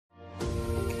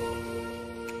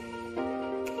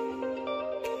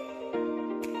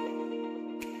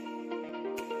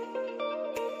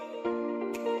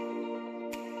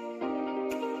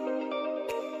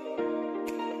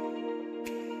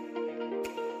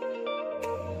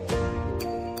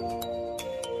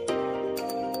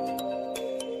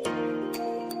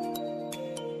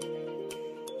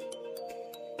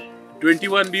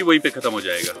21 भी वहीं पे खत्म हो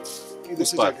जाएगा। इधर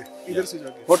से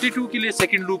जाके 42 के लिए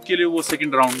सेकंड लूप के लिए वो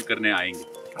सेकंड राउंड करने आएंगे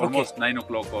ऑलमोस्ट 9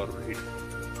 o'clock और 8।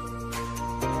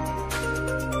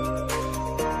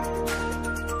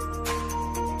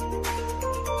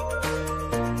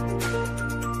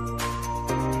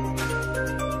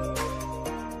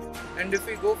 And if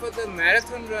we go for the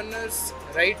marathon runners,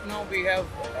 right now we have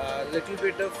a little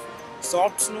bit of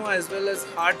soft snow as well as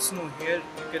hard snow here,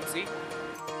 you can see.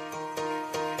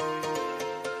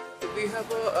 We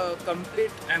have a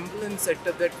complete ambulance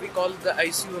setup that we call the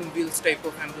ICU on wheels type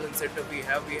of ambulance setup. We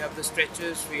have the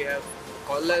stretchers, we have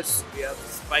collars, we have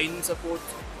spine support,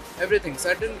 everything.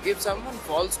 If someone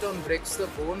falls down, breaks the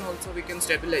bone, also we can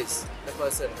stabilize the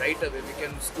person right away. We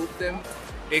can scoop them,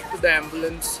 take to the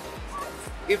ambulance.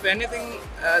 If anything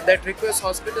that requires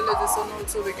hospitalization,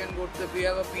 also we can go to we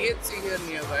have a PHC here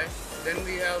nearby. Then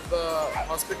we have a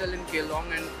hospital in Kelong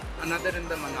and another in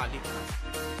the Manali.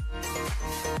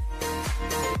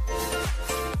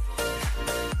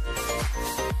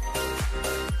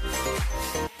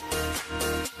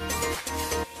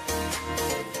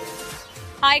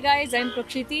 Hi guys, I'm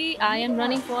Prakshiti. I am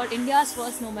running for India's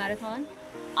first snow marathon.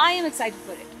 I am excited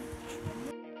for it.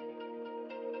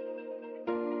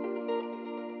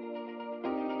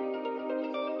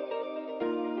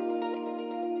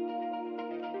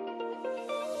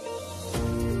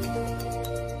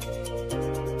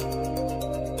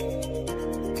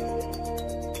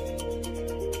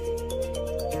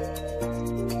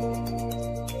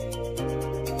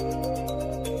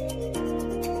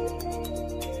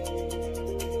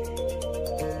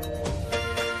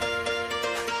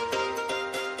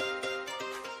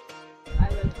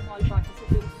 All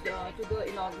participants to the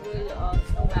inaugural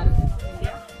snow marathon of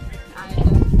India, and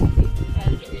it's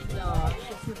held in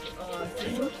Chestnut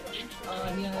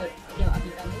near the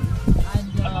Abhitanil, and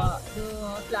the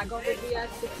flag off will be at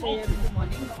 6 AM in the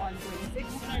morning on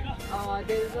 26th.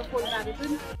 There is a full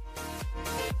marathon.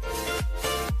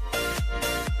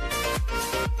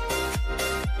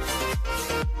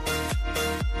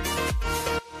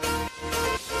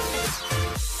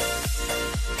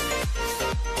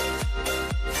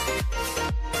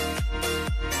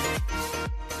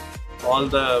 All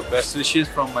the best wishes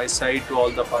from my side to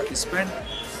all the participants,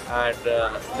 and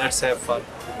let's have fun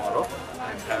tomorrow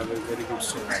and have a very good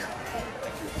snow.